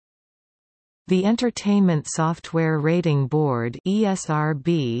The Entertainment Software Rating Board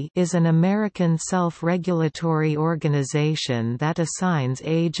 (ESRB) is an American self-regulatory organization that assigns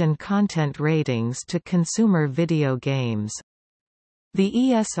age and content ratings to consumer video games. The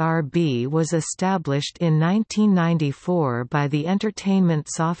ESRB was established in 1994 by the Entertainment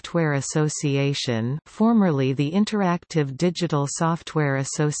Software Association, formerly the Interactive Digital Software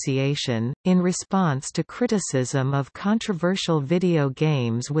Association, in response to criticism of controversial video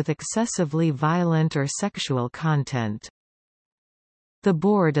games with excessively violent or sexual content. The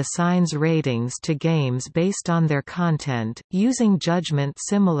board assigns ratings to games based on their content, using judgment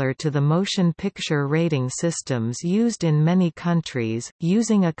similar to the motion picture rating systems used in many countries,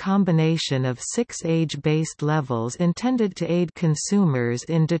 using a combination of 6 age-based levels intended to aid consumers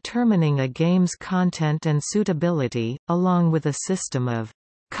in determining a game's content and suitability, along with a system of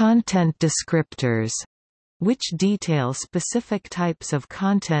content descriptors, which detail specific types of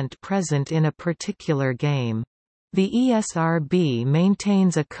content present in a particular game. The ESRB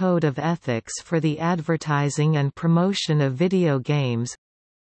maintains a code of ethics for the advertising and promotion of video games,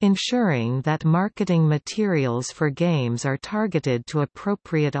 ensuring that marketing materials for games are targeted to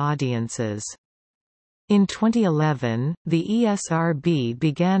appropriate audiences. In 2011, the ESRB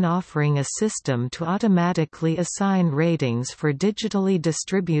began offering a system to automatically assign ratings for digitally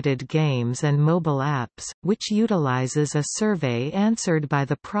distributed games and mobile apps, which utilizes a survey answered by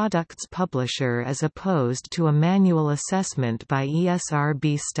the product's publisher as opposed to a manual assessment by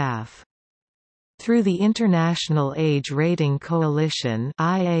ESRB staff. Through the International Age Rating Coalition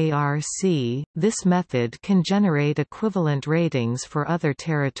 (IARC), this method can generate equivalent ratings for other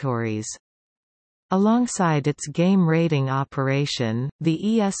territories. Alongside its game rating operation, the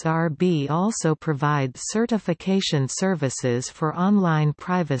ESRB also provides certification services for online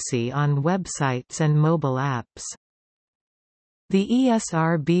privacy on websites and mobile apps. The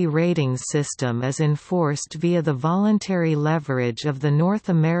ESRB ratings system is enforced via the voluntary leverage of the North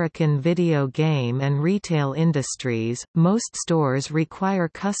American video game and retail industries. Most stores require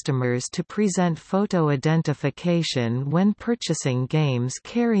customers to present photo identification when purchasing games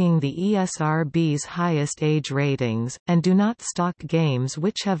carrying the ESRB's highest age ratings, and do not stock games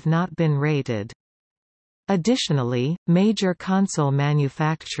which have not been rated. Additionally, major console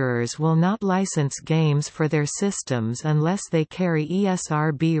manufacturers will not license games for their systems unless they carry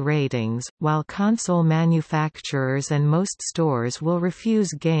ESRB ratings, while console manufacturers and most stores will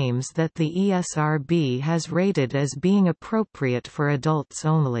refuse games that the ESRB has rated as being appropriate for adults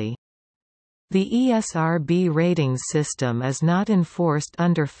only. The ESRB ratings system is not enforced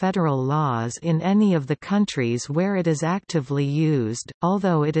under federal laws in any of the countries where it is actively used,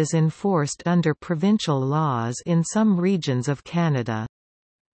 although it is enforced under provincial laws in some regions of Canada.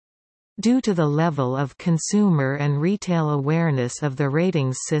 Due to the level of consumer and retail awareness of the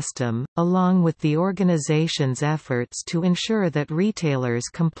ratings system, along with the organization's efforts to ensure that retailers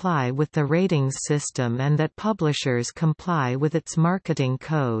comply with the ratings system and that publishers comply with its marketing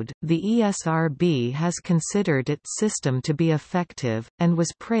code, the ESRB has considered its system to be effective, and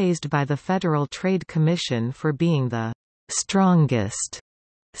was praised by the Federal Trade Commission for being the strongest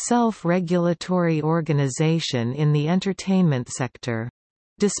self-regulatory organization in the entertainment sector.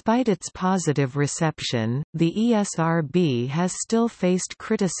 Despite its positive reception, the ESRB has still faced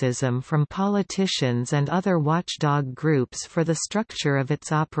criticism from politicians and other watchdog groups for the structure of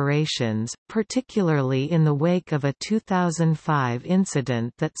its operations, particularly in the wake of a 2005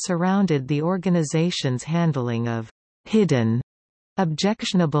 incident that surrounded the organization's handling of hidden,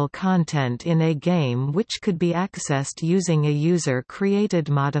 objectionable content in a game which could be accessed using a user-created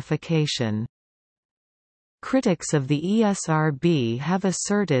modification. Critics of the ESRB have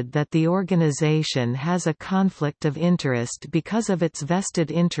asserted that the organization has a conflict of interest because of its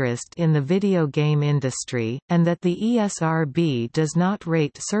vested interest in the video game industry, and that the ESRB does not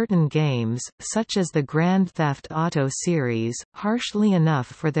rate certain games, such as the Grand Theft Auto series, harshly enough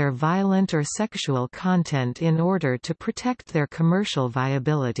for their violent or sexual content in order to protect their commercial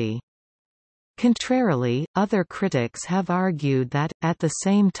viability. Contrarily, other critics have argued that, at the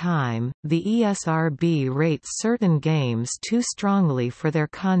same time, the ESRB rates certain games too strongly for their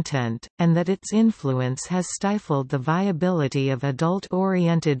content, and that its influence has stifled the viability of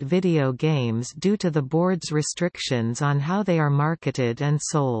adult-oriented video games due to the board's restrictions on how they are marketed and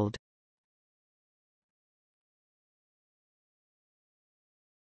sold.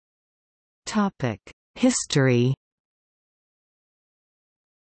 History.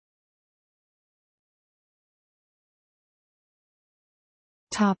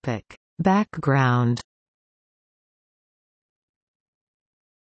 Background.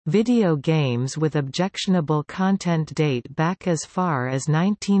 Video games with objectionable content date back as far as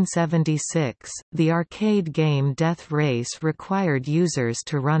 1976. The arcade game Death Race required users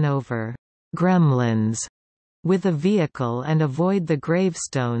to run over gremlins with a vehicle and avoid the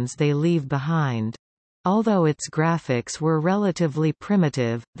gravestones they leave behind. Although its graphics were relatively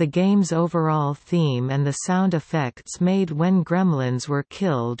primitive, the game's overall theme and the sound effects made when gremlins were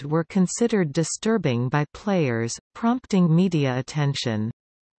killed were considered disturbing by players, prompting media attention.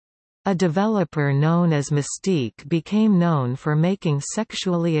 A developer known as Mystique became known for making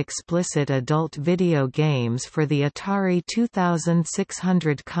sexually explicit adult video games for the Atari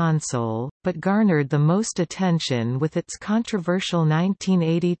 2600 console, but garnered the most attention with its controversial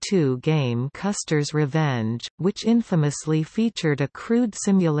 1982 game Custer's Revenge, which infamously featured a crude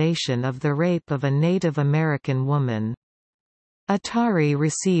simulation of the rape of a Native American woman. Atari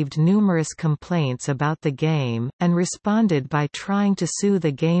received numerous complaints about the game, and responded by trying to sue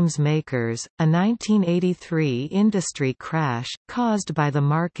the game's makers. A 1983 industry crash, caused by the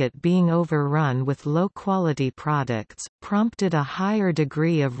market being overrun with low-quality products, prompted a higher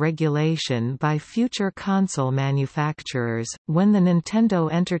degree of regulation by future console manufacturers. When the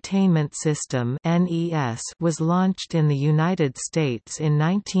Nintendo Entertainment System (NES) was launched in the United States in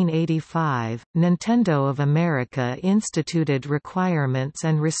 1985, Nintendo of America instituted requirements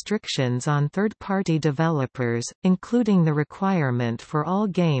and restrictions on third-party developers, including the requirement for all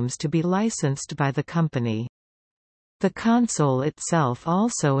games to be licensed by the company. The console itself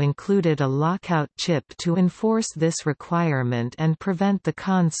also included a lockout chip to enforce this requirement and prevent the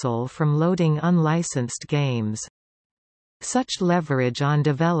console from loading unlicensed games. Such leverage on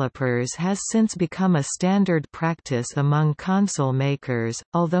developers has since become a standard practice among console makers,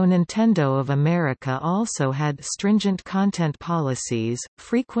 although Nintendo of America also had stringent content policies,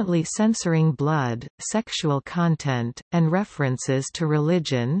 frequently censoring blood, sexual content, and references to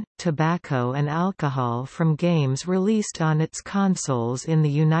religion, tobacco and alcohol from games released on its consoles in the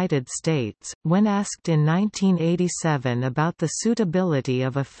United States. When asked in 1987 about the suitability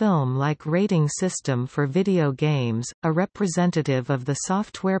of a film-like rating system for video games, a representative of the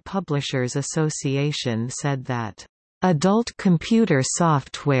Software Publishers Association said that, "Adult computer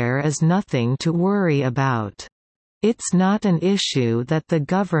software is nothing to worry about. It's not an issue that the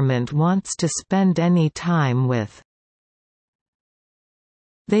government wants to spend any time with.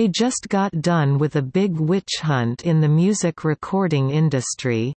 They just got done with a big witch hunt in the music recording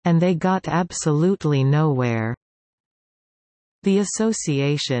industry, and they got absolutely nowhere." The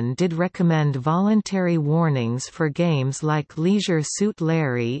association did recommend voluntary warnings for games like Leisure Suit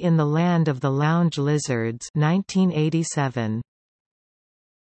Larry in the Land of the Lounge Lizards 1987.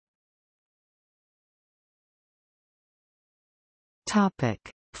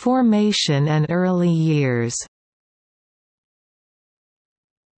 Formation and early years.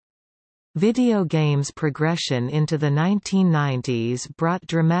 Video games' progression into the 1990s brought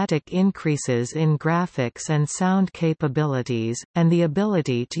dramatic increases in graphics and sound capabilities, and the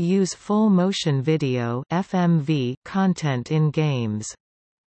ability to use full-motion video (FMV) content in games.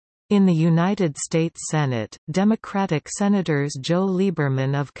 In the United States Senate, Democratic Senators Joe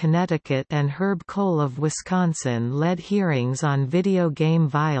Lieberman of Connecticut and Herb Kohl of Wisconsin led hearings on video game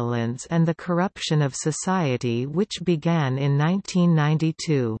violence and the corruption of society, which began in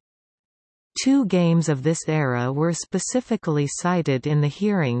 1992. Two games of this era were specifically cited in the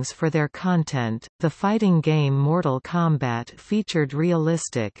hearings for their content. The fighting game Mortal Kombat featured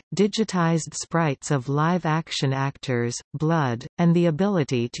realistic, digitized sprites of live-action actors, blood, and the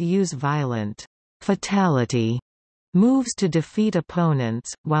ability to use violent fatality moves to defeat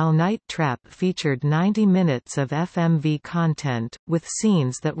opponents, while Night Trap featured 90 minutes of FMV content, with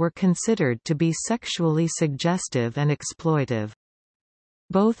scenes that were considered to be sexually suggestive and exploitive.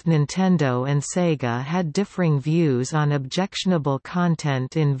 Both Nintendo and Sega had differing views on objectionable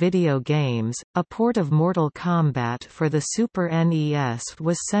content in video games. A port of Mortal Kombat for the Super NES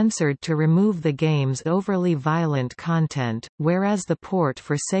was censored to remove the game's overly violent content, whereas the port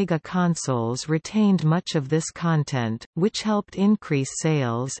for Sega consoles retained much of this content, which helped increase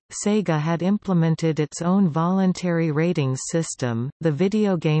sales. Sega had implemented its own voluntary ratings system, the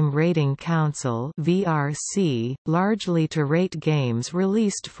Video Game Rating Council (VRC), largely to rate games released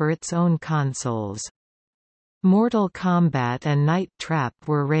for its own consoles. Mortal Kombat and Night Trap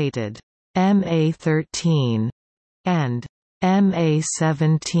were rated MA13 and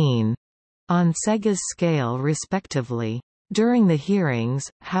MA17 on Sega's scale respectively. During the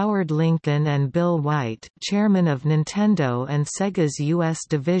hearings, Howard Lincoln and Bill White, chairman of Nintendo and Sega's U.S.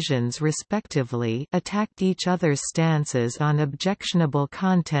 divisions respectively, attacked each other's stances on objectionable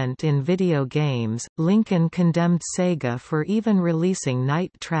content in video games. Lincoln condemned Sega for even releasing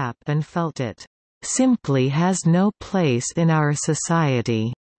Night Trap and felt it simply has no place in our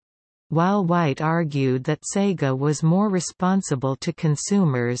society, while White argued that Sega was more responsible to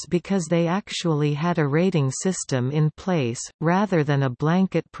consumers because they actually had a rating system in place, rather than a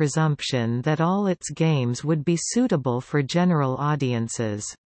blanket presumption that all its games would be suitable for general audiences.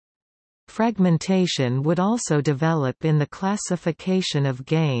 Fragmentation would also develop in the classification of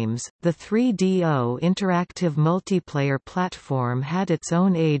games. The 3DO interactive multiplayer platform had its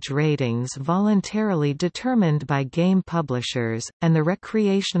own age ratings voluntarily determined by game publishers, and the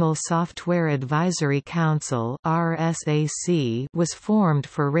Recreational Software Advisory Council (RSAC) was formed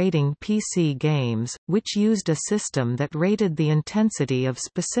for rating PC games, which used a system that rated the intensity of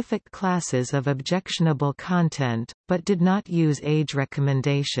specific classes of objectionable content, but did not use age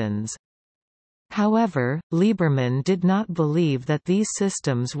recommendations. However, Lieberman did not believe that these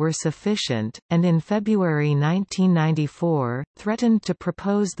systems were sufficient, and in February 1994, threatened to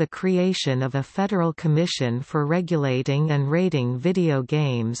propose the creation of a federal commission for regulating and rating video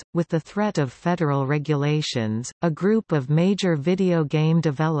games. With the threat of federal regulations, a group of major video game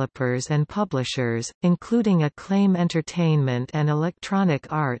developers and publishers, including Acclaim Entertainment and Electronic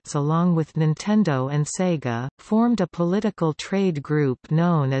Arts along with Nintendo and Sega, formed a political trade group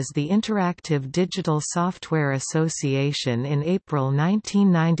known as the Interactive Digital Software Association in April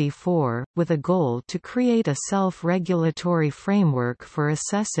 1994, with a goal to create a self-regulatory framework for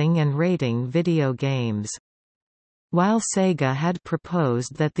assessing and rating video games. While Sega had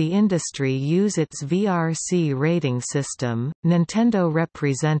proposed that the industry use its VRC rating system, Nintendo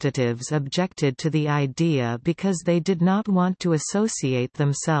representatives objected to the idea because they did not want to associate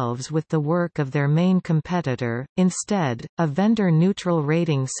themselves with the work of their main competitor. Instead, a vendor-neutral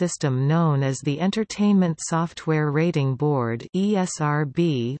rating system known as the Entertainment Software Rating Board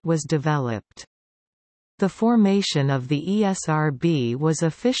 (ESRB) was developed. The formation of the ESRB was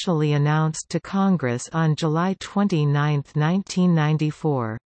officially announced to Congress on July 29,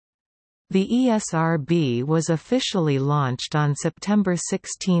 1994. The ESRB was officially launched on September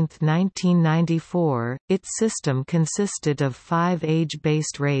 16, 1994. Its system consisted of 5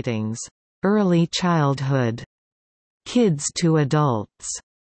 age-based ratings: early childhood, kids to adults,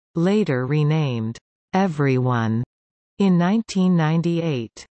 later renamed everyone in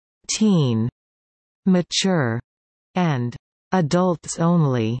 1998, teen, mature, and adults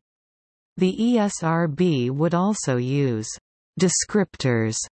only. The ESRB would also use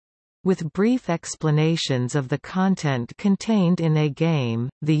descriptors with brief explanations of the content contained in a game.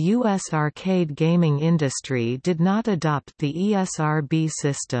 The U.S. arcade gaming industry did not adopt the ESRB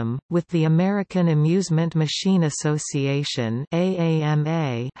system, with the American Amusement Machine Association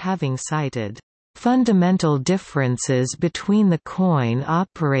 (AAMA) having cited fundamental differences between the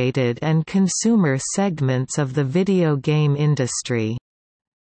coin-operated and consumer segments of the video game industry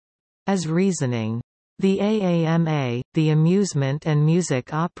as reasoning. The AAMA, the Amusement and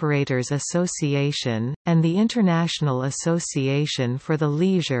Music Operators Association, and the International Association for the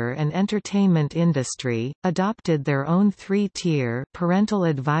Leisure and Entertainment Industry, adopted their own 3-tier parental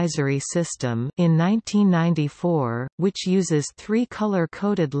advisory system in 1994, which uses 3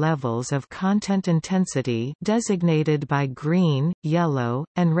 color-coded levels of content intensity designated by green, yellow,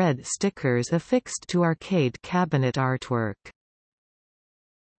 and red stickers affixed to arcade cabinet artwork.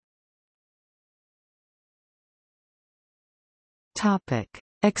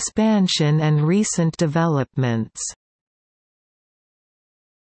 Expansion and recent developments.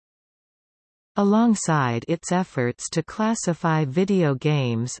 Alongside its efforts to classify video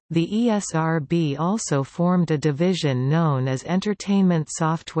games, the ESRB also formed a division known as Entertainment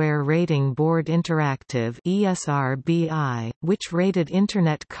Software Rating Board Interactive (ESRBI), which rated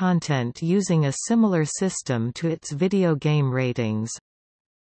Internet content using a similar system to its video game ratings.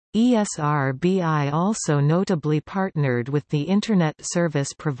 ESRBI also notably partnered with the Internet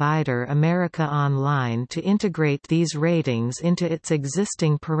service provider America Online to integrate these ratings into its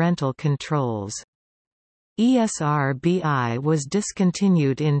existing parental controls. ESRBI was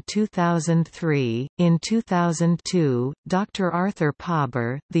discontinued in 2003. In 2002, Dr. Arthur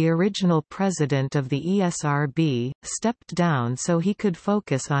Pauber, the original president of the ESRB, stepped down so he could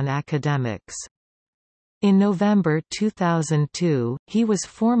focus on academics. In November 2002, he was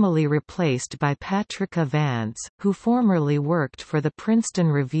formally replaced by Patricia Vance, who formerly worked for the Princeton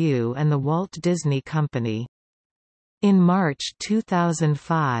Review and the Walt Disney Company. In March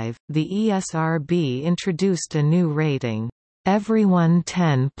 2005, the ESRB introduced a new rating, Everyone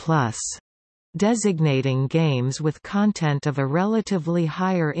 10+, designating games with content of a relatively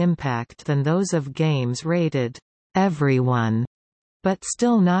higher impact than those of games rated everyone, but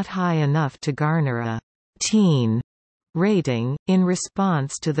still not high enough to garner a teen rating. In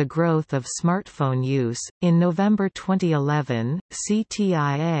response to the growth of smartphone use, in November 2011,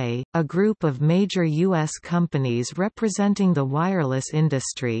 CTIA, a group of major U.S. companies representing the wireless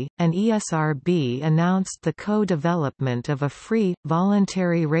industry, and ESRB announced the co-development of a free,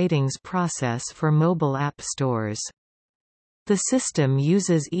 voluntary ratings process for mobile app stores. The system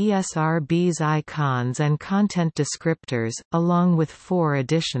uses ESRB's icons and content descriptors, along with 4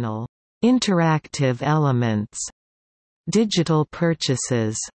 additional interactive elements: digital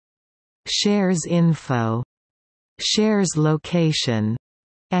purchases, shares info, shares location,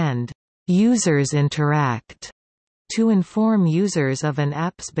 and users interact, to inform users of an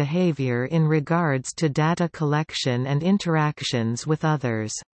app's behavior in regards to data collection and interactions with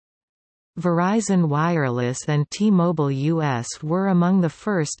others. Verizon Wireless and T-Mobile US were among the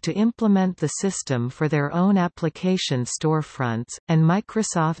first to implement the system for their own application storefronts, and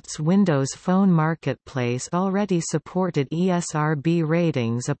Microsoft's Windows Phone Marketplace already supported ESRB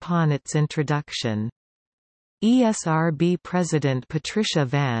ratings upon its introduction. ESRB President Patricia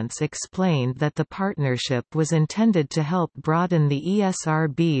Vance explained that the partnership was intended to help broaden the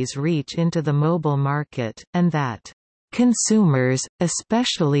ESRB's reach into the mobile market, and that consumers,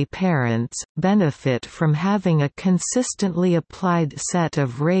 especially parents, benefit from having a consistently applied set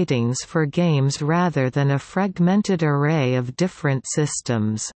of ratings for games rather than a fragmented array of different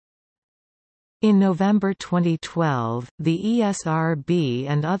systems. In November 2012, the ESRB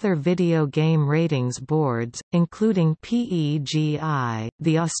and other video game ratings boards, including PEGI,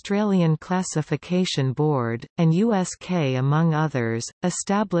 the Australian Classification Board, and USK among others,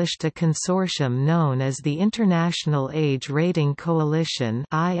 established a consortium known as the International Age Rating Coalition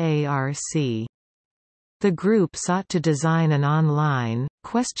 (IARC). The group sought to design an online,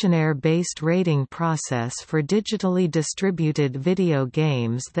 questionnaire-based rating process for digitally distributed video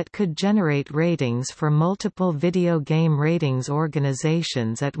games that could generate ratings for multiple video game ratings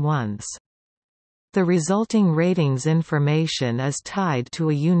organizations at once. The resulting ratings information is tied to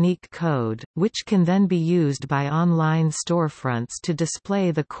a unique code, which can then be used by online storefronts to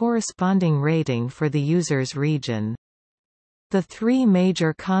display the corresponding rating for the user's region. The 3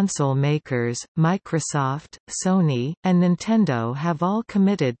 major console makers, Microsoft, Sony, and Nintendo, have all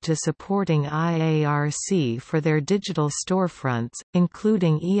committed to supporting IARC for their digital storefronts,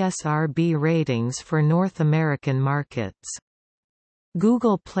 including ESRB ratings for North American markets.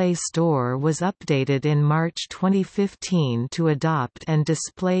 Google Play Store was updated in March 2015 to adopt and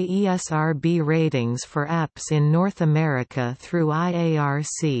display ESRB ratings for apps in North America through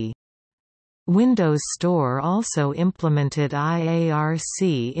IARC. Windows Store also implemented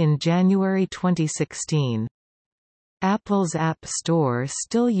IARC in January 2016. Apple's App Store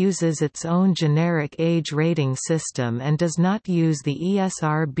still uses its own generic age rating system and does not use the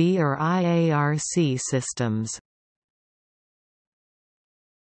ESRB or IARC systems.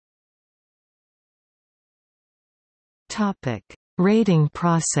 Rating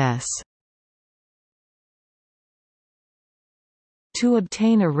process. To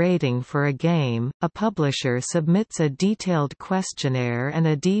obtain a rating for a game, a publisher submits a detailed questionnaire and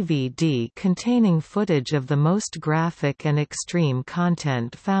a DVD containing footage of the most graphic and extreme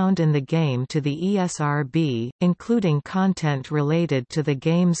content found in the game to the ESRB, including content related to the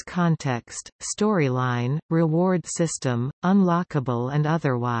game's context, storyline, reward system, unlockable and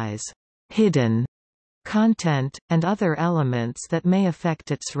otherwise hidden content, and other elements that may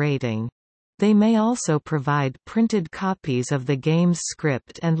affect its rating. They may also provide printed copies of the game's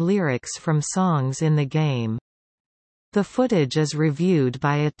script and lyrics from songs in the game. The footage is reviewed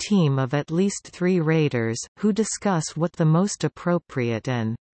by a team of at least 3 raters, who discuss what the most appropriate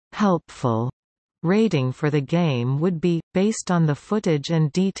and helpful rating for the game would be, based on the footage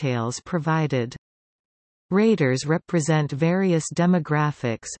and details provided. Raters represent various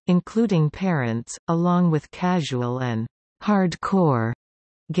demographics, including parents, along with casual and hardcore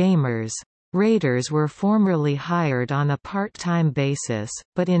gamers. Raters were formerly hired on a part-time basis,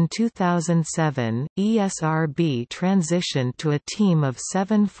 but in 2007, ESRB transitioned to a team of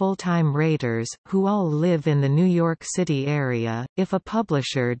 7 full-time raters, who all live in the New York City area. If a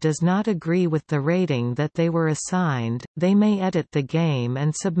publisher does not agree with the rating that they were assigned, they may edit the game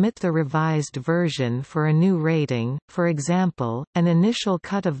and submit the revised version for a new rating. For example, an initial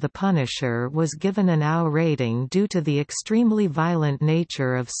cut of The Punisher was given an AO rating due to the extremely violent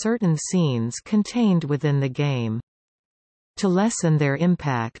nature of certain scenes contained within the game. To lessen their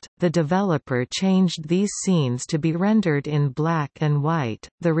impact, the developer changed these scenes to be rendered in black and white.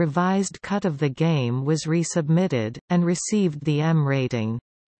 The revised cut of the game was resubmitted, and received the M rating.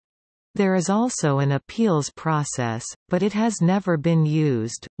 There is also an appeals process, but it has never been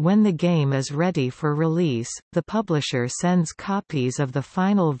used. When the game is ready for release, the publisher sends copies of the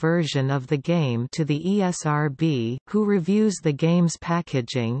final version of the game to the ESRB, who reviews the game's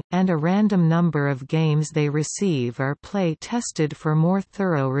packaging, and a random number of games they receive are play tested for more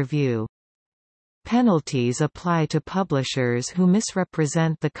thorough review. Penalties apply to publishers who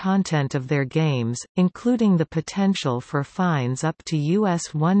misrepresent the content of their games, including the potential for fines up to US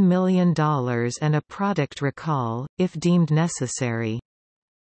 $1 million and a product recall, if deemed necessary.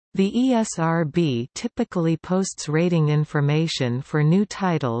 The ESRB typically posts rating information for new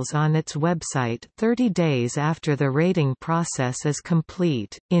titles on its website 30 days after the rating process is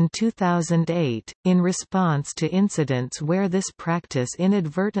complete. In 2008, in response to incidents where this practice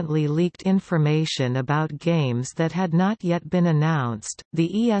inadvertently leaked information about games that had not yet been announced, the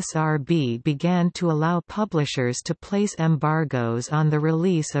ESRB began to allow publishers to place embargoes on the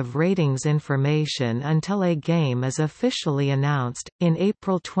release of ratings information until a game is officially announced. In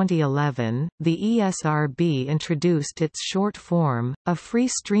April 2011, the ESRB introduced its short form, a free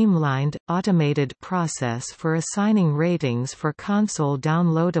streamlined, automated process for assigning ratings for console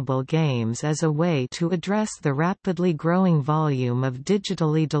downloadable games as a way to address the rapidly growing volume of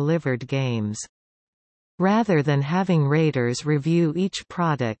digitally delivered games. Rather than having raters review each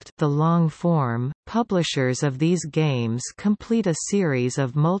product, the long form, publishers of these games complete a series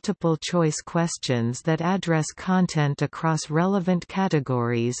of multiple-choice questions that address content across relevant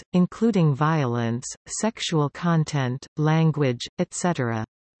categories, including violence, sexual content, language, etc.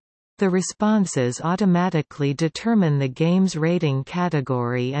 The responses automatically determine the game's rating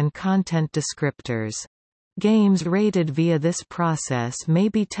category and content descriptors. Games rated via this process may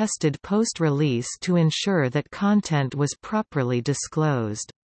be tested post-release to ensure that content was properly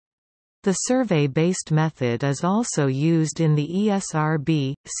disclosed. The survey-based method is also used in the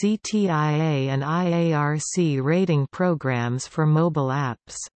ESRB, CTIA and IARC rating programs for mobile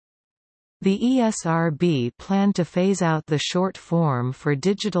apps. The ESRB planned to phase out the short form for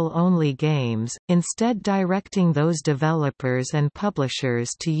digital-only games, instead directing those developers and publishers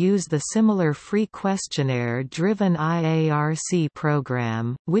to use the similar free questionnaire-driven IARC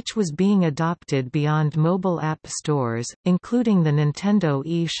program, which was being adopted beyond mobile app stores, including the Nintendo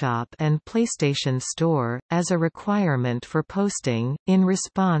eShop and PlayStation Store, as a requirement for posting, in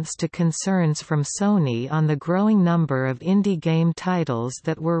response to concerns from Sony on the growing number of indie game titles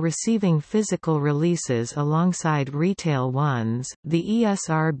that were receiving physical releases alongside retail ones. The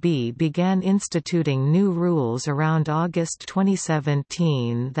ESRB began instituting new rules around August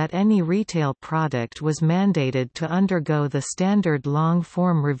 2017 that any retail product was mandated to undergo the standard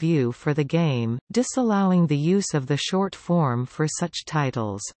long-form review for the game, disallowing the use of the short form for such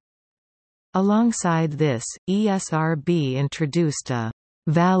titles. Alongside this, ESRB introduced a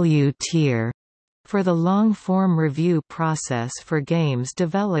value tier for the long-form review process for games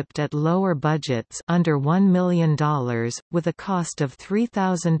developed at lower budgets under $1 million, with a cost of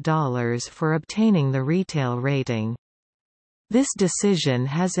 $3,000 for obtaining the retail rating. This decision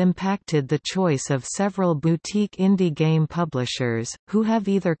has impacted the choice of several boutique indie game publishers, who have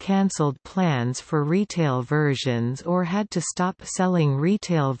either cancelled plans for retail versions or had to stop selling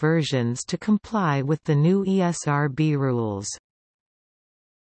retail versions to comply with the new ESRB rules.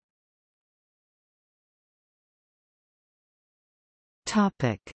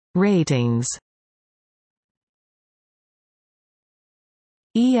 Ratings.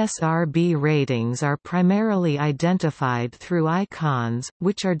 ESRB ratings are primarily identified through icons,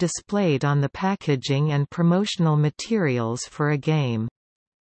 which are displayed on the packaging and promotional materials for a game.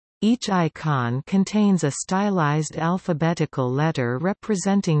 Each icon contains a stylized alphabetical letter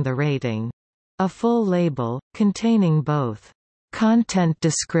representing the rating. A full label, containing both content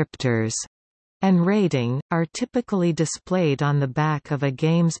descriptors and rating, are typically displayed on the back of a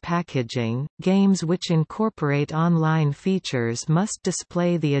game's packaging. Games which incorporate online features must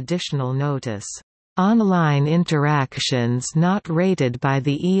display the additional notice, "Online interactions not rated by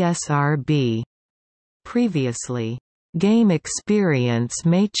the ESRB." Previously, "Game experience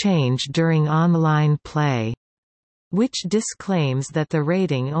may change during online play," which disclaims that the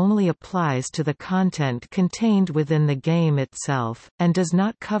rating only applies to the content contained within the game itself, and does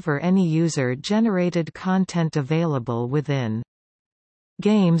not cover any user-generated content available within.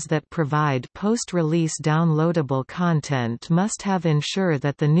 Games that provide post-release downloadable content must have ensure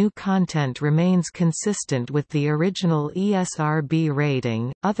that the new content remains consistent with the original ESRB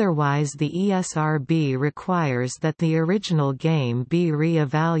rating, otherwise the ESRB requires that the original game be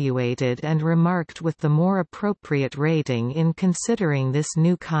re-evaluated and remarked with the more appropriate rating in considering this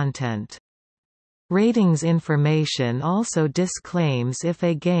new content. Ratings information also disclaims if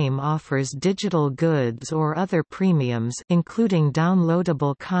a game offers digital goods or other premiums including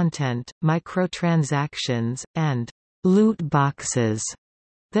downloadable content, microtransactions, and loot boxes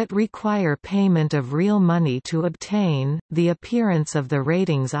that require payment of real money to obtain. The appearance of the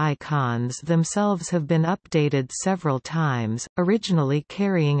ratings icons themselves have been updated several times, originally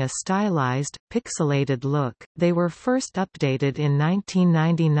carrying a stylized, pixelated look. They were first updated in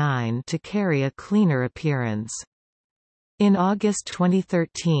 1999 to carry a cleaner appearance. In August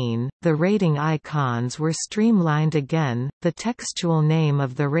 2013, the rating icons were streamlined again, the textual name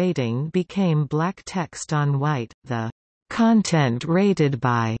of the rating became black text on white, the "Content rated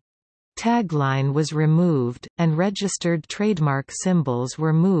by" tagline was removed, and registered trademark symbols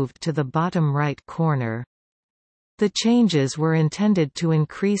were moved to the bottom right corner. The changes were intended to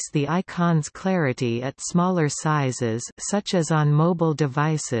increase the icon's clarity at smaller sizes, such as on mobile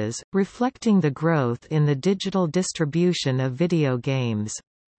devices, reflecting the growth in the digital distribution of video games.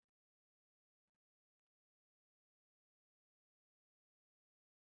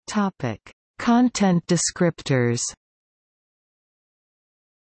 Topic: Content descriptors.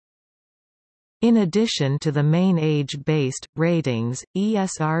 In addition to the main age-based ratings,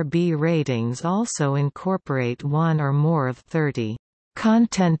 ESRB ratings also incorporate one or more of 30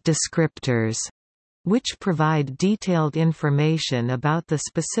 content descriptors, which provide detailed information about the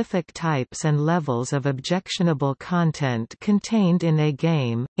specific types and levels of objectionable content contained in a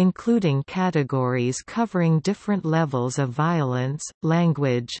game, including categories covering different levels of violence,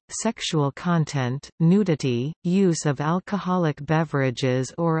 language, sexual content, nudity, use of alcoholic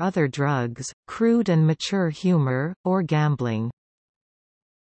beverages or other drugs, crude and mature humor, or gambling.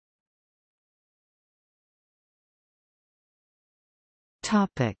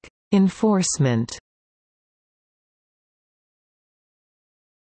 Enforcement.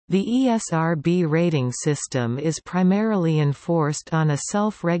 The ESRB rating system is primarily enforced on a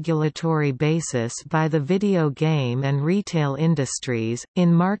self-regulatory basis by the video game and retail industries.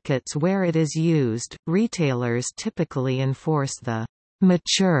 In markets where it is used, retailers typically enforce the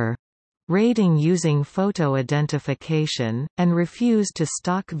mature rating using photo identification, and refuse to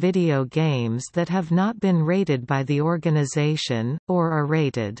stock video games that have not been rated by the organization, or are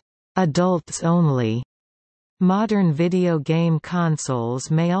rated adults only. Modern video game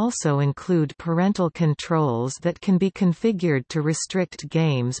consoles may also include parental controls that can be configured to restrict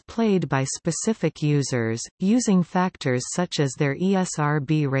games played by specific users, using factors such as their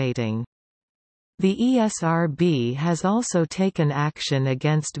ESRB rating. The ESRB has also taken action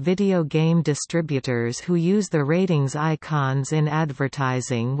against video game distributors who use the ratings icons in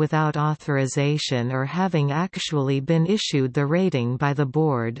advertising without authorization or having actually been issued the rating by the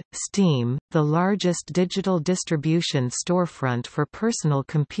board. Steam, the largest digital distribution storefront for personal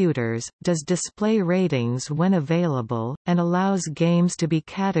computers, does display ratings when available, and allows games to be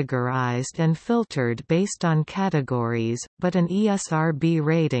categorized and filtered based on categories, but an ESRB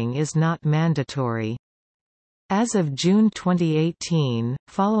rating is not mandatory. As of June 2018,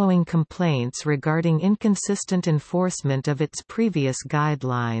 following complaints regarding inconsistent enforcement of its previous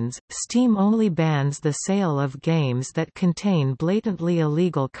guidelines, Steam only bans the sale of games that contain blatantly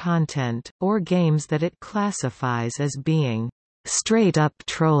illegal content, or games that it classifies as being straight-up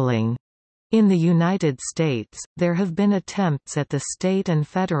trolling. In the United States, there have been attempts at the state and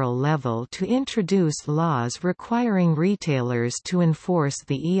federal level to introduce laws requiring retailers to enforce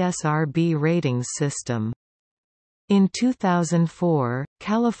the ESRB ratings system. In 2004,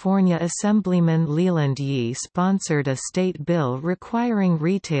 California Assemblyman Leland Yee sponsored a state bill requiring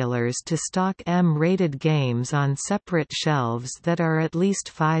retailers to stock M-rated games on separate shelves that are at least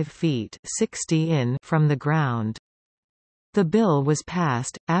 5 feet (60 in) from the ground. The bill was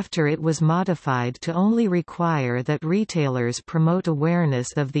passed, after it was modified to only require that retailers promote awareness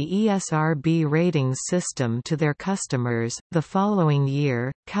of the ESRB ratings system to their customers. The following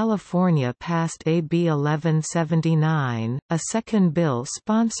year, California passed AB 1179, a second bill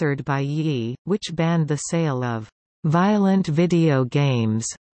sponsored by Yee, which banned the sale of violent video games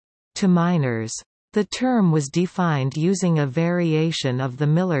to minors. The term was defined using a variation of the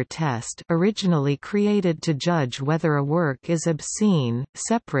Miller test, originally created to judge whether a work is obscene,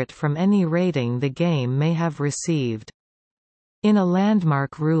 separate from any rating the game may have received. In a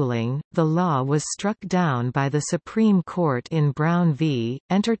landmark ruling, the law was struck down by the Supreme Court in Brown v.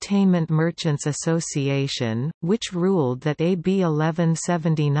 Entertainment Merchants Association, which ruled that AB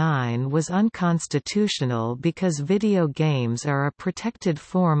 1179 was unconstitutional because video games are a protected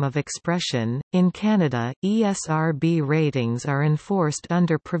form of expression. In Canada, ESRB ratings are enforced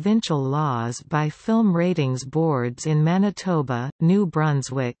under provincial laws by film ratings boards in Manitoba, New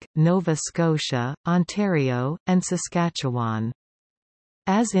Brunswick, Nova Scotia, Ontario, and Saskatchewan.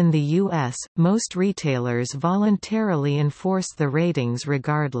 As in the U.S., most retailers voluntarily enforce the ratings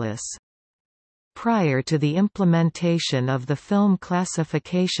regardless. Prior to the implementation of the Film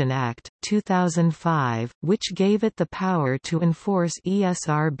Classification Act, 2005, which gave it the power to enforce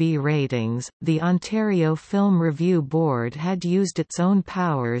ESRB ratings, the Ontario Film Review Board had used its own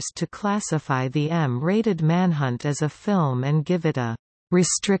powers to classify the M-rated Manhunt as a film and give it a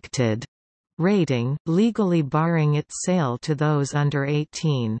 «restricted» rating, legally barring its sale to those under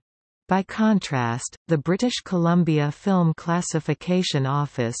 18. By contrast, the British Columbia Film Classification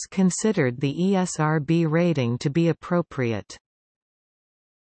Office considered the ESRB rating to be appropriate.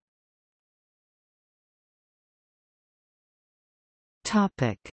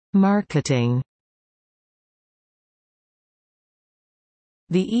 Marketing.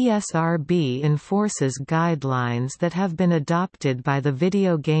 The ESRB enforces guidelines that have been adopted by the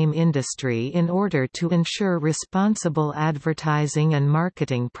video game industry in order to ensure responsible advertising and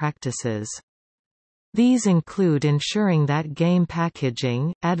marketing practices. These include ensuring that game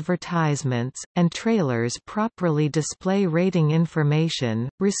packaging, advertisements, and trailers properly display rating information,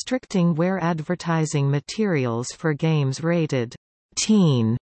 restricting where advertising materials for games rated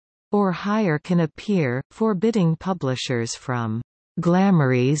teen or higher can appear, forbidding publishers from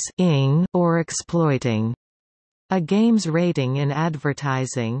glamorizing or exploiting a game's rating in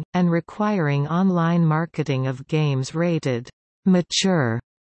advertising, and requiring online marketing of games rated mature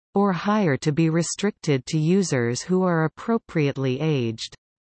or higher to be restricted to users who are appropriately aged.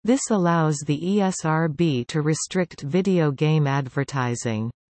 This allows the ESRB to restrict video game advertising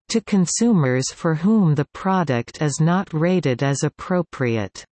to consumers for whom the product is not rated as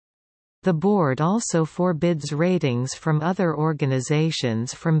appropriate. The board also forbids ratings from other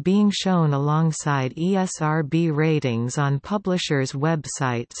organizations from being shown alongside ESRB ratings on publishers'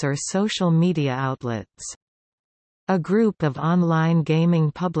 websites or social media outlets. A group of online gaming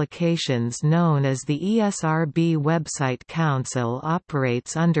publications known as the ESRB Website Council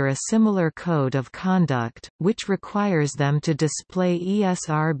operates under a similar code of conduct, which requires them to display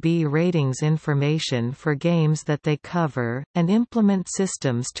ESRB ratings information for games that they cover, and implement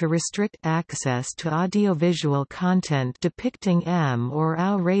systems to restrict access to audiovisual content depicting M or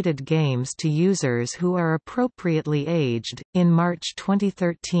AU-rated games to users who are appropriately aged. In March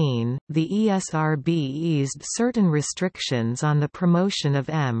 2013, the ESRB eased certain restrictions on the promotion of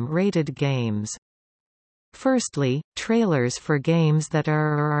M-rated games. Firstly, trailers for games that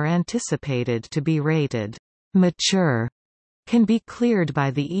are or are anticipated to be rated mature can be cleared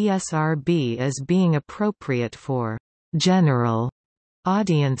by the ESRB as being appropriate for general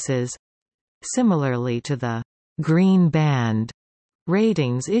audiences, similarly to the green band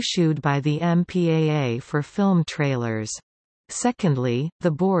ratings issued by the MPAA for film trailers. Secondly, the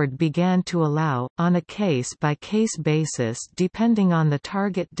board began to allow, on a case-by-case basis depending on the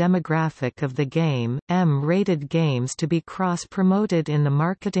target demographic of the game, M-rated games to be cross-promoted in the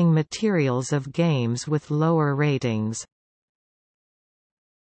marketing materials of games with lower ratings.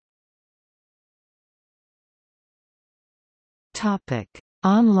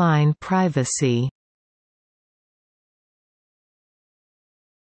 Online privacy.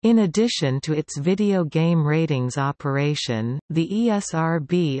 In addition to its video game ratings operation, the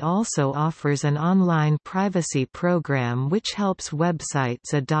ESRB also offers an online privacy program which helps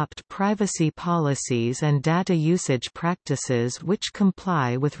websites adopt privacy policies and data usage practices which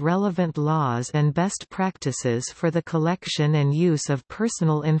comply with relevant laws and best practices for the collection and use of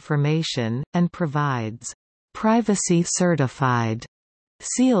personal information, and provides privacy certified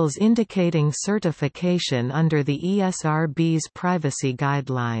seals indicating certification under the ESRB's privacy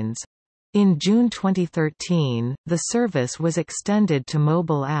guidelines. In June 2013, the service was extended to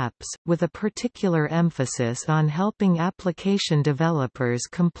mobile apps, with a particular emphasis on helping application developers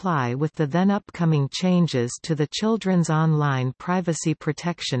comply with the then upcoming changes to the Children's Online Privacy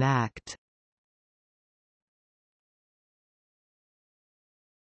Protection Act.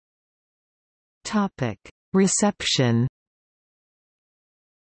 Reception.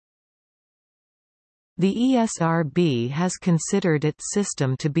 The ESRB has considered its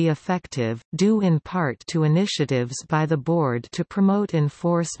system to be effective, due in part to initiatives by the board to promote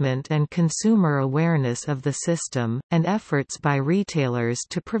enforcement and consumer awareness of the system, and efforts by retailers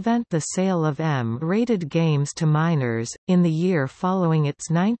to prevent the sale of M-rated games to minors. In the year following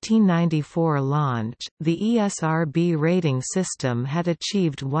its 1994 launch, the ESRB rating system had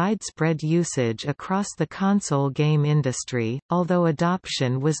achieved widespread usage across the console game industry, although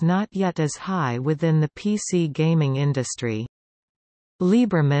adoption was not yet as high within the PC gaming industry.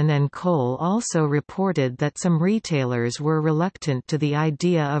 Lieberman and Cole also reported that some retailers were reluctant to the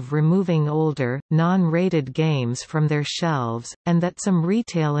idea of removing older, non-rated games from their shelves, and that some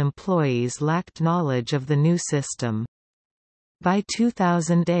retail employees lacked knowledge of the new system. By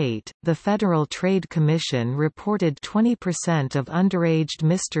 2008, the Federal Trade Commission reported 20% of underage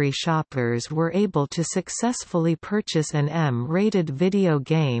mystery shoppers were able to successfully purchase an M-rated video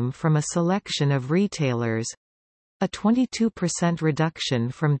game from a selection of retailers, a 22%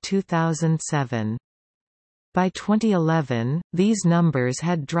 reduction from 2007. By 2011, these numbers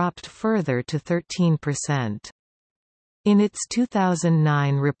had dropped further to 13%. In its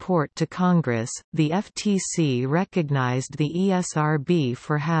 2009 report to Congress, the FTC recognized the ESRB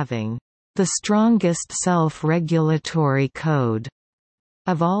for having the strongest self-regulatory code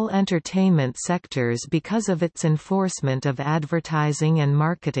of all entertainment sectors because of its enforcement of advertising and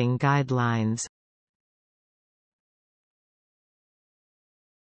marketing guidelines.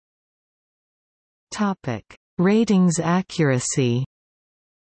 Ratings accuracy.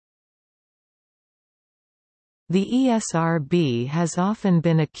 The ESRB has often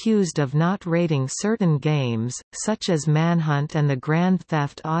been accused of not rating certain games, such as Manhunt and the Grand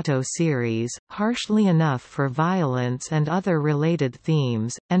Theft Auto series, harshly enough for violence and other related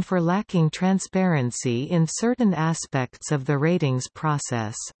themes, and for lacking transparency in certain aspects of the ratings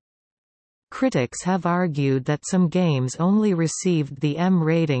process. Critics have argued that some games only received the M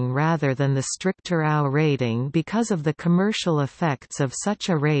rating rather than the stricter AO rating because of the commercial effects of such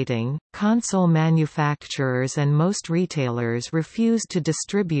a rating. Console manufacturers and most retailers refuse to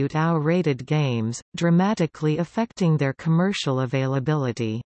distribute AO rated games, dramatically affecting their commercial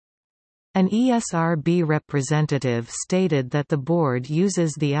availability. An ESRB representative stated that the board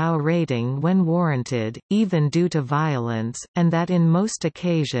uses the AO rating when warranted, even due to violence, and that in most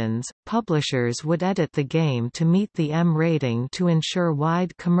occasions, publishers would edit the game to meet the M rating to ensure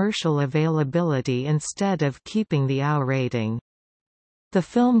wide commercial availability instead of keeping the AO rating. The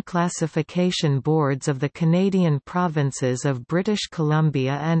film classification boards of the Canadian provinces of British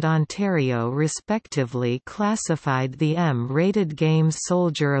Columbia and Ontario respectively classified the M-rated games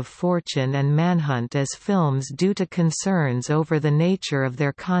Soldier of Fortune and Manhunt as films due to concerns over the nature of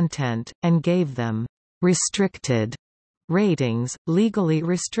their content, and gave them restricted ratings, legally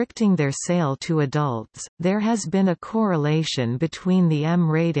restricting their sale to adults. There has been a correlation between the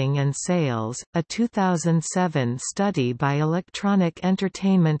M rating and sales. A 2007 study by Electronic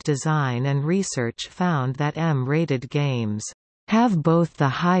Entertainment Design and Research found that M-rated games have both the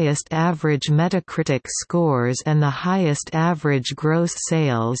highest average Metacritic scores and the highest average gross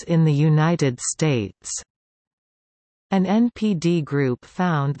sales in the United States. An NPD group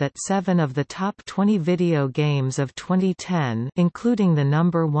found that 7 of the top 20 video games of 2010, including the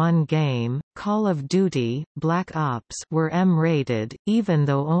number 1 game, Call of Duty: Black Ops, were M-rated, even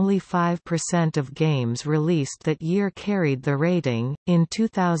though only 5% of games released that year carried the rating. In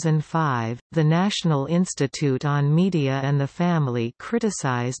 2005, the National Institute on Media and the Family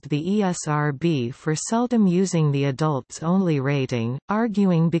criticized the ESRB for seldom using the adults-only rating,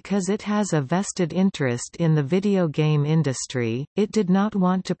 arguing because it has a vested interest in the video game industry, it did not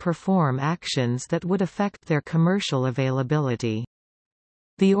want to perform actions that would affect their commercial availability.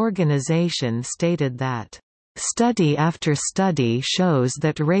 The organization stated that, "Study after study shows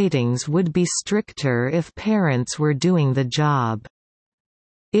that ratings would be stricter if parents were doing the job.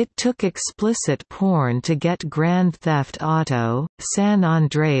 It took explicit porn to get Grand Theft Auto, San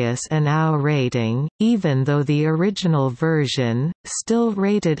Andreas an AO rating, even though the original version, still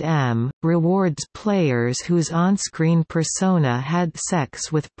rated M, rewards players whose on-screen persona had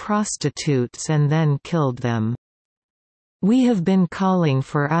sex with prostitutes and then killed them. We have been calling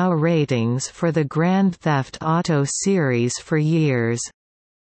for AO ratings for the Grand Theft Auto series for years.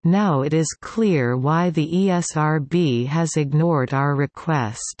 Now it is clear why the ESRB has ignored our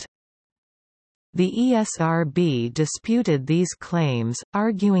request." The ESRB disputed these claims,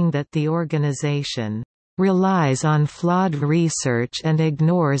 arguing that the organization relies on flawed research and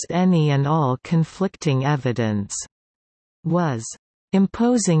ignores any and all conflicting evidence, was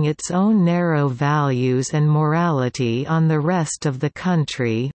imposing its own narrow values and morality on the rest of the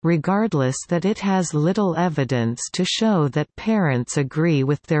country, regardless that it has little evidence to show that parents agree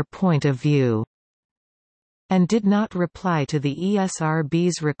with their point of view," and did not reply to the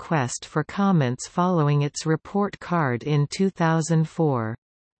ESRB's request for comments following its report card in 2004.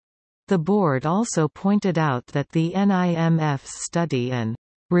 The board also pointed out that the NIMF's study and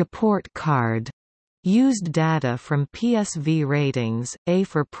report card used data from PSV Ratings, a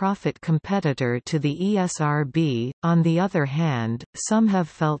for-profit competitor to the ESRB. On the other hand, some have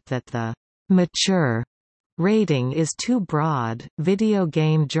felt that the mature rating is too broad. Video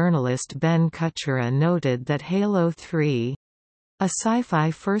game journalist Ben Kuchera noted that Halo 3, a sci-fi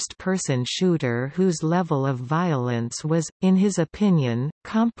first-person shooter whose level of violence was, in his opinion,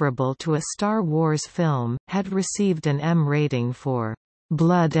 comparable to a Star Wars film, had received an M rating for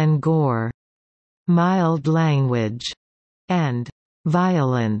blood and gore, mild language, and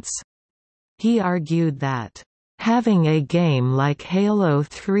violence. He argued that having a game like Halo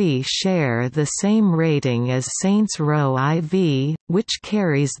 3 share the same rating as Saints Row IV, which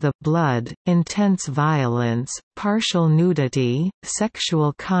carries the blood, intense violence, partial nudity,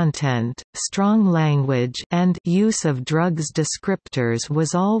 sexual content, strong language, and use of drugs descriptors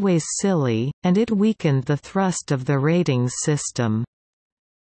was always silly, and it weakened the thrust of the ratings system.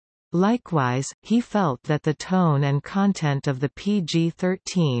 Likewise, he felt that the tone and content of the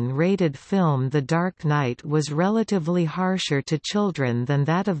PG-13 rated film The Dark Knight was relatively harsher to children than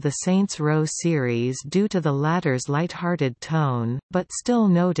that of the Saints Row series due to the latter's light-hearted tone, but still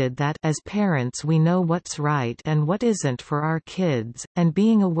noted that as parents we know what's right and what isn't for our kids, and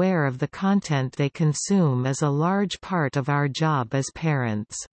being aware of the content they consume is a large part of our job as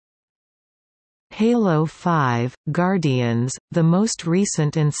parents. Halo 5: Guardians, the most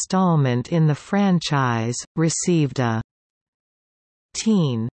recent installment in the franchise, received a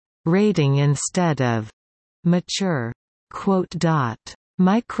teen rating instead of mature.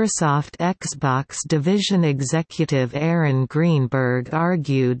 Microsoft Xbox division executive Aaron Greenberg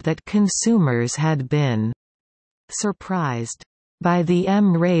argued that consumers had been surprised by the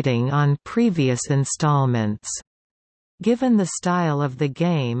M rating on previous installments, given the style of the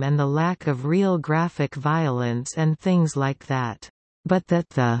game and the lack of real graphic violence and things like that, but that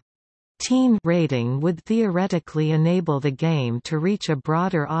the teen rating would theoretically enable the game to reach a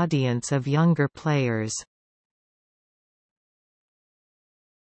broader audience of younger players.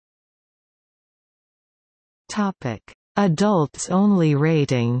 Adults-only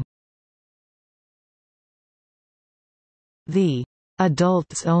rating. The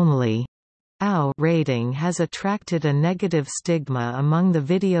adults-only AO rating has attracted a negative stigma among the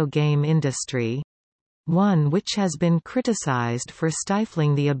video game industry, one which has been criticized for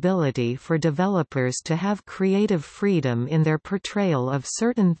stifling the ability for developers to have creative freedom in their portrayal of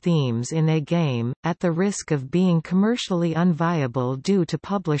certain themes in a game, at the risk of being commercially unviable due to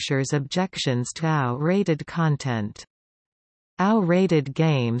publishers' objections to AO-rated content. AO-rated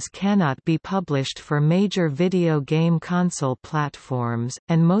games cannot be published for major video game console platforms,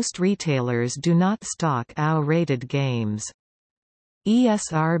 and most retailers do not stock AO-rated games.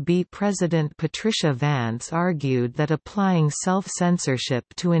 ESRB President Patricia Vance argued that applying self-censorship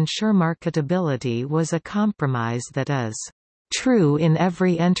to ensure marketability was a compromise that is true in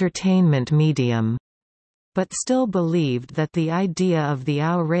every entertainment medium, but still believed that the idea of the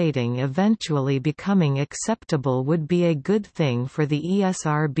AO rating eventually becoming acceptable would be a good thing for the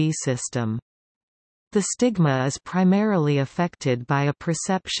ESRB system. The stigma is primarily affected by a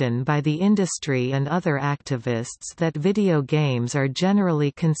perception by the industry and other activists that video games are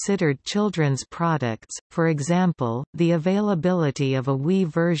generally considered children's products. For example, the availability of a Wii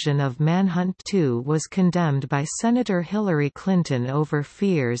version of Manhunt 2 was condemned by Senator Hillary Clinton over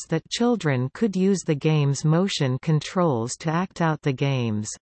fears that children could use the game's motion controls to act out the game's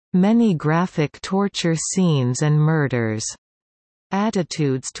many graphic torture scenes and murders.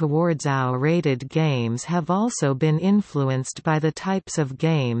 Attitudes towards AO-rated games have also been influenced by the types of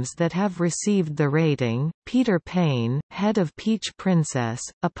games that have received the rating. Peter Payne, head of Peach Princess,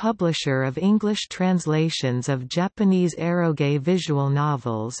 a publisher of English translations of Japanese eroge visual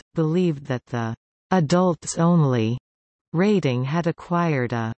novels, believed that the adults-only rating had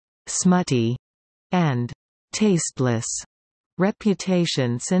acquired a smutty and tasteless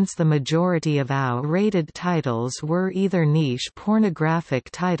reputation since the majority of AO-rated titles were either niche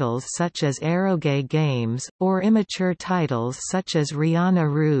pornographic titles such as eroge games, or immature titles such as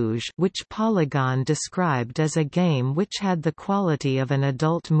Rihanna Rouge, which Polygon described as a game which had the quality of an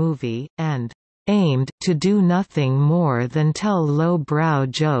adult movie, and aimed to do nothing more than tell low-brow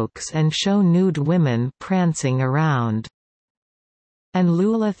jokes and show nude women prancing around. and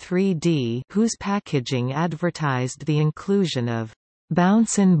Lula 3D, whose packaging advertised the inclusion of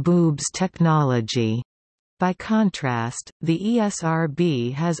 "bouncin' boobs technology." By contrast, the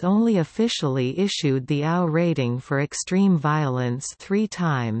ESRB has only officially issued the OW rating for extreme violence 3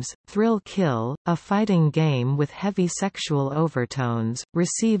 times. Thrill Kill, a fighting game with heavy sexual overtones,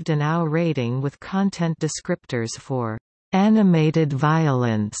 received an OW rating with content descriptors for animated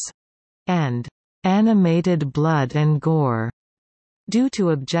violence and animated blood and gore. Due to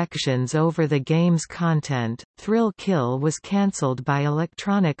objections over the game's content, Thrill Kill was cancelled by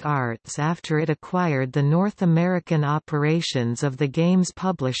Electronic Arts after it acquired the North American operations of the game's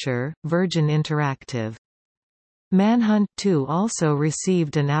publisher, Virgin Interactive. Manhunt 2 also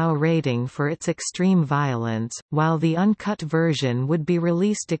received an OW rating for its extreme violence. While the uncut version would be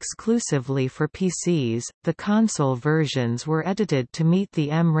released exclusively for PCs, the console versions were edited to meet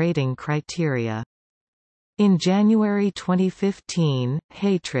the M rating criteria. In January 2015,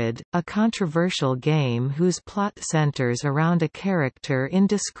 Hatred, a controversial game whose plot centers around a character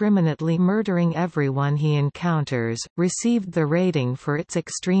indiscriminately murdering everyone he encounters, received the rating for its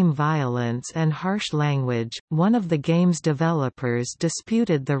extreme violence and harsh language. One of the game's developers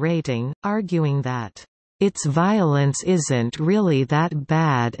disputed the rating, arguing that its violence isn't really that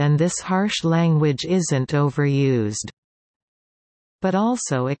bad and this harsh language isn't overused, but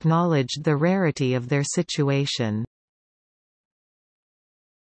also acknowledged the rarity of their situation.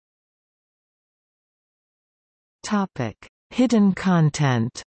 Hidden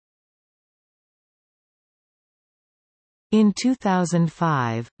content. In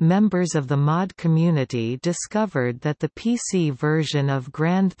 2005, members of the mod community discovered that the PC version of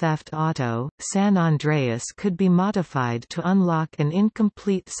Grand Theft Auto, San Andreas could be modified to unlock an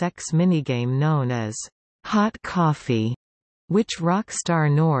incomplete sex minigame known as Hot Coffee, which Rockstar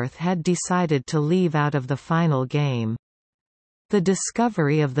North had decided to leave out of the final game. The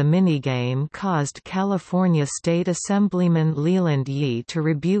discovery of the minigame caused California State Assemblyman Leland Yee to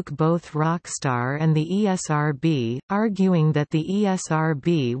rebuke both Rockstar and the ESRB, arguing that the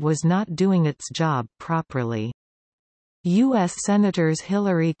ESRB was not doing its job properly. U.S. Senators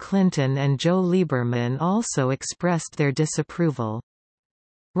Hillary Clinton and Joe Lieberman also expressed their disapproval.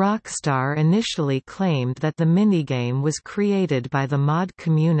 Rockstar initially claimed that the minigame was created by the mod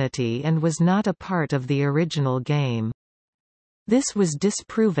community and was not a part of the original game. This was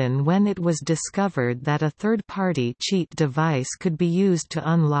disproven when it was discovered that a third-party cheat device could be used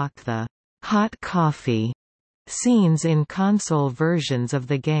to unlock the hot coffee scenes in console versions of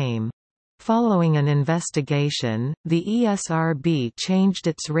the game. Following an investigation, the ESRB changed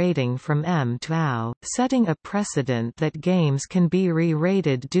its rating from M to OW, setting a precedent that games can be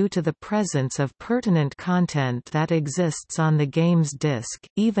re-rated due to the presence of pertinent content that exists on the game's disc,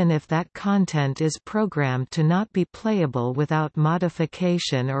 even if that content is programmed to not be playable without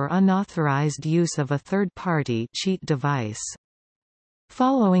modification or unauthorized use of a third-party cheat device.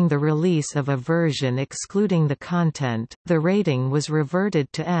 Following the release of a version excluding the content, the rating was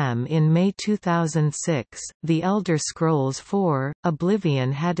reverted to M in May 2006. The Elder Scrolls IV: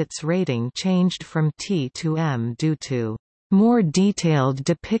 Oblivion had its rating changed from T to M due to more detailed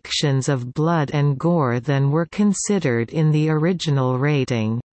depictions of blood and gore than were considered in the original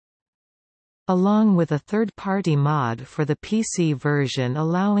rating, along with a third-party mod for the PC version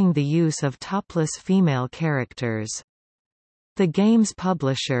allowing the use of topless female characters. The game's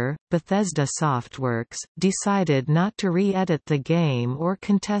publisher, Bethesda Softworks, decided not to re-edit the game or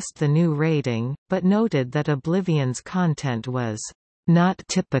contest the new rating, but noted that Oblivion's content was not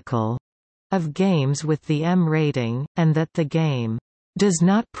typical of games with the M rating, and that the game does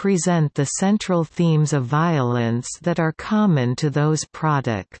not present the central themes of violence that are common to those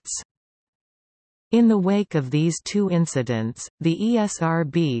products. In the wake of these two incidents, the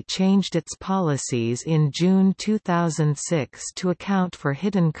ESRB changed its policies in June 2006 to account for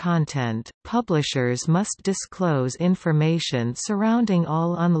hidden content. Publishers must disclose information surrounding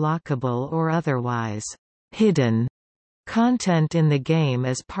all unlockable or otherwise hidden content in the game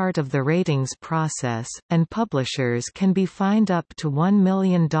as part of the ratings process, and publishers can be fined up to $1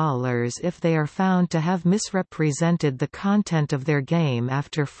 million if they are found to have misrepresented the content of their game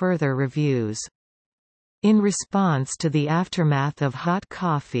after further reviews. In response to the aftermath of Hot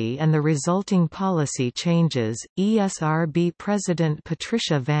Coffee and the resulting policy changes, ESRB President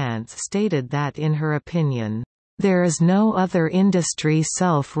Patricia Vance stated that in her opinion, "There is no other industry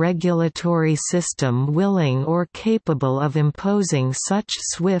self-regulatory system willing or capable of imposing such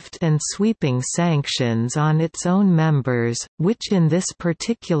swift and sweeping sanctions on its own members, which in this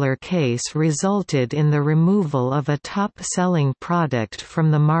particular case resulted in the removal of a top-selling product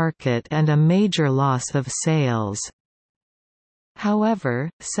from the market and a major loss of sales." However,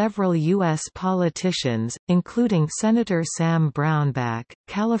 several U.S. politicians, including Senator Sam Brownback,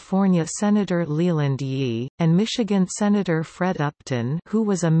 California Senator Leland Yee, and Michigan Senator Fred Upton, who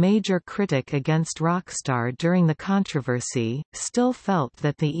was a major critic against Rockstar during the controversy, still felt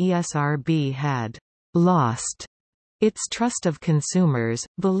that the ESRB had lost its trust of consumers,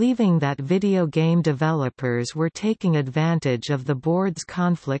 believing that video game developers were taking advantage of the board's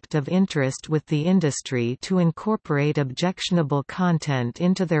conflict of interest with the industry to incorporate objectionable content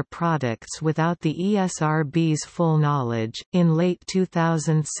into their products without the ESRB's full knowledge. In late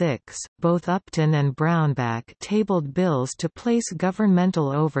 2006, both Upton and Brownback tabled bills to place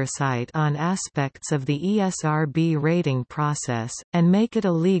governmental oversight on aspects of the ESRB rating process, and make it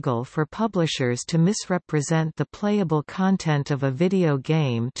illegal for publishers to misrepresent the playable content of a video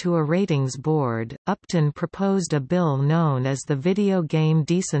game to a ratings board. Upton proposed a bill known as the Video Game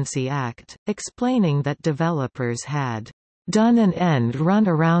Decency Act, explaining that developers had done an end run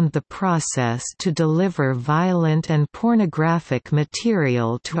around the process to deliver violent and pornographic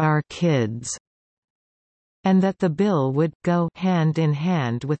material to our kids, and that the bill would go hand in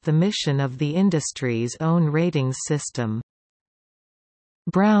hand with the mission of the industry's own ratings system.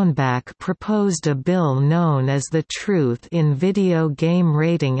 Brownback proposed a bill known as the Truth in Video Game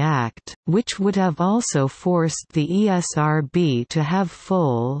Rating Act, which would have also forced the ESRB to have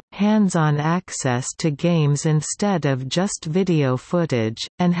full, hands-on access to games instead of just video footage,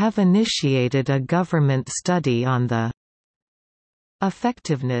 and have initiated a government study on the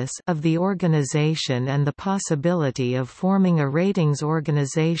effectiveness of the organization and the possibility of forming a ratings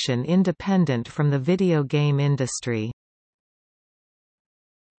organization independent from the video game industry.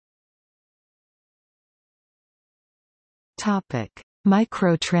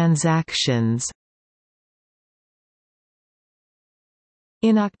 Microtransactions.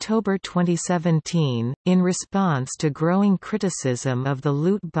 In October 2017, in response to growing criticism of the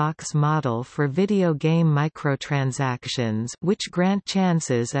loot box model for video game microtransactions, which grant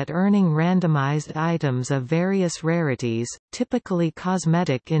chances at earning randomized items of various rarities, typically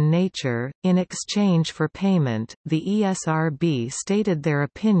cosmetic in nature, in exchange for payment, the ESRB stated their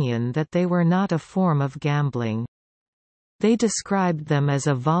opinion that they were not a form of gambling. They described them as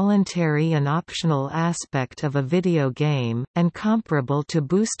a voluntary and optional aspect of a video game, and comparable to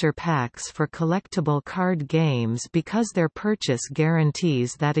booster packs for collectible card games because their purchase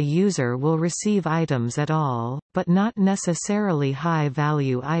guarantees that a user will receive items at all, but not necessarily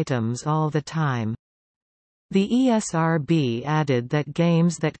high-value items all the time. The ESRB added that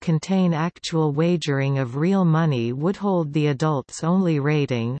games that contain actual wagering of real money would hold the adults-only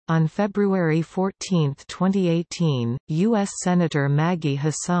rating. On February 14, 2018, U.S. Senator Maggie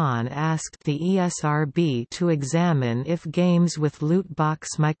Hassan asked the ESRB to examine if games with loot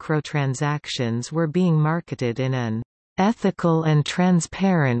box microtransactions were being marketed in an ethical and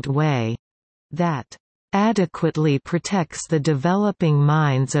transparent way that adequately protects the developing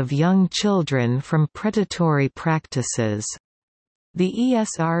minds of young children from predatory practices. The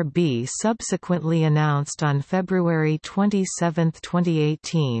ESRB subsequently announced on February 27,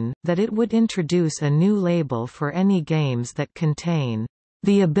 2018, that it would introduce a new label for any games that contain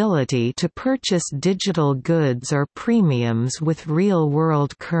the ability to purchase digital goods or premiums with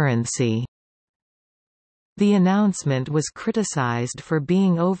real-world currency. The announcement was criticized for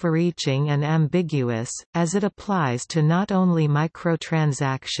being overreaching and ambiguous, as it applies to not only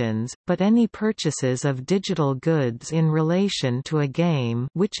microtransactions, but any purchases of digital goods in relation to a game,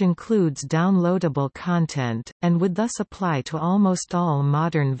 which includes downloadable content, and would thus apply to almost all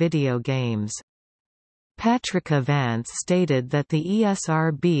modern video games. Patricia Vance stated that the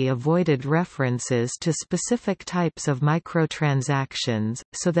ESRB avoided references to specific types of microtransactions,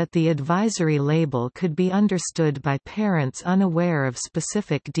 so that the advisory label could be understood by parents unaware of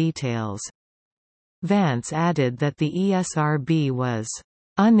specific details. Vance added that the ESRB was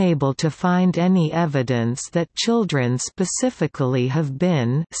unable to find any evidence that children specifically have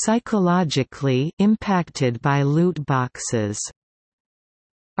been psychologically impacted by loot boxes,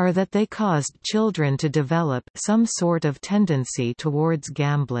 or that they caused children to develop some sort of tendency towards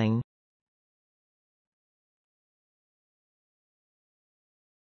gambling.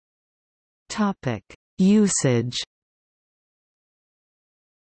 Usage.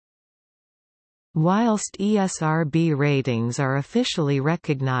 Whilst ESRB ratings are officially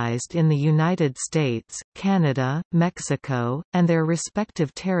recognized in the United States, Canada, Mexico, and their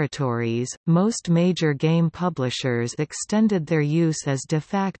respective territories, most major game publishers extended their use as de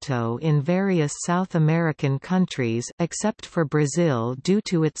facto in various South American countries, except for Brazil due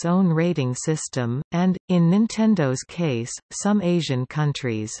to its own rating system, and, in Nintendo's case, some Asian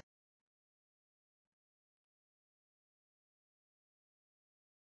countries.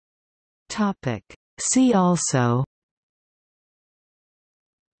 See also: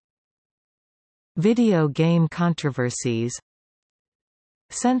 Video game controversies,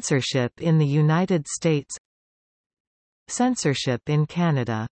 censorship in the United States, censorship in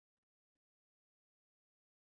Canada.